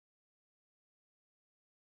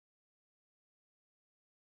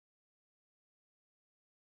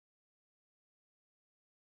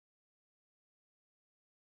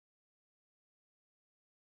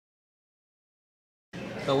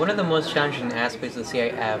One of the most challenging aspects of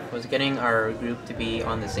CIF was getting our group to be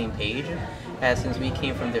on the same page, as since we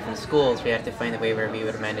came from different schools, we had to find a way where we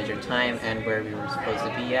would manage our time and where we were supposed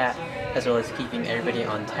to be at, as well as keeping everybody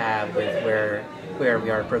on tab with where we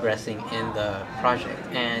are progressing in the project.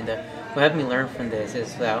 And what helped me learn from this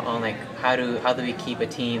is that on like how do we keep a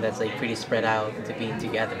team that's like pretty spread out to being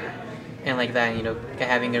together, and like that,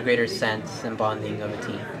 having a greater sense and bonding of a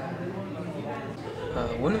team.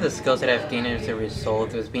 One of the skills that I've gained as a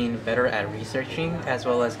result was being better at researching as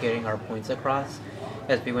well as getting our points across,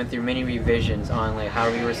 as we went through many revisions on like how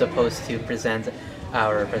we were supposed to present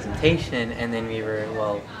our presentation, and then we were,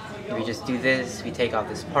 well, if we just do this, we take out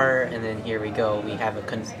this part, and then here we go. We have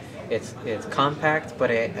it's compact,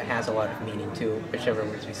 but it has a lot of meaning to whichever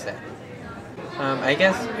words we said. I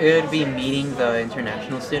guess it would be meeting the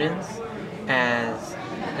international students as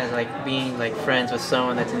like being like friends with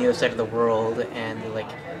someone that's on the other side of the world, and like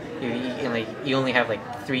you only have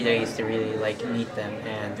like 3 days to really like meet them,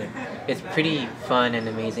 and it's pretty fun and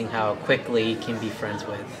amazing how quickly you can be friends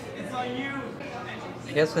with.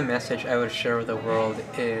 I guess the message I would share with the world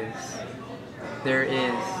is there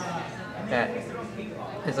is that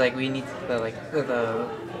it's like we need the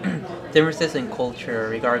differences in culture,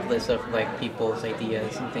 regardless of like people's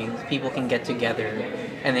ideas and things. People can get together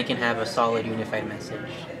and they can have a solid unified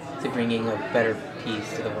message to bringing a better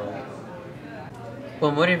peace to the world.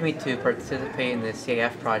 What motivated me to participate in the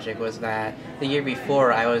CIF project was that the year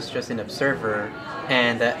before I was just an observer,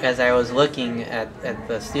 and as I was looking at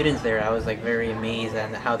the students there, I was like very amazed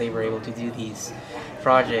at how they were able to do these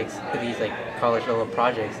projects, these like college level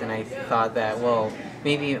projects, and I thought that, well,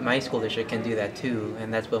 maybe my school district can do that too,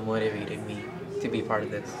 and that's what motivated me to be part of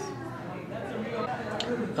this.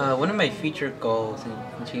 One of my future goals and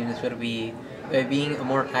achievements would be being a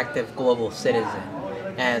more active global citizen.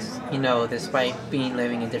 As you know, despite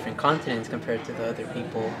living in different continents compared to the other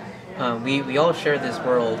people, we all share this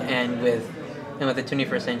world, and with the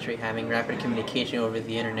 21st century having rapid communication over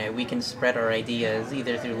the internet, we can spread our ideas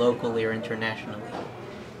either through locally or internationally.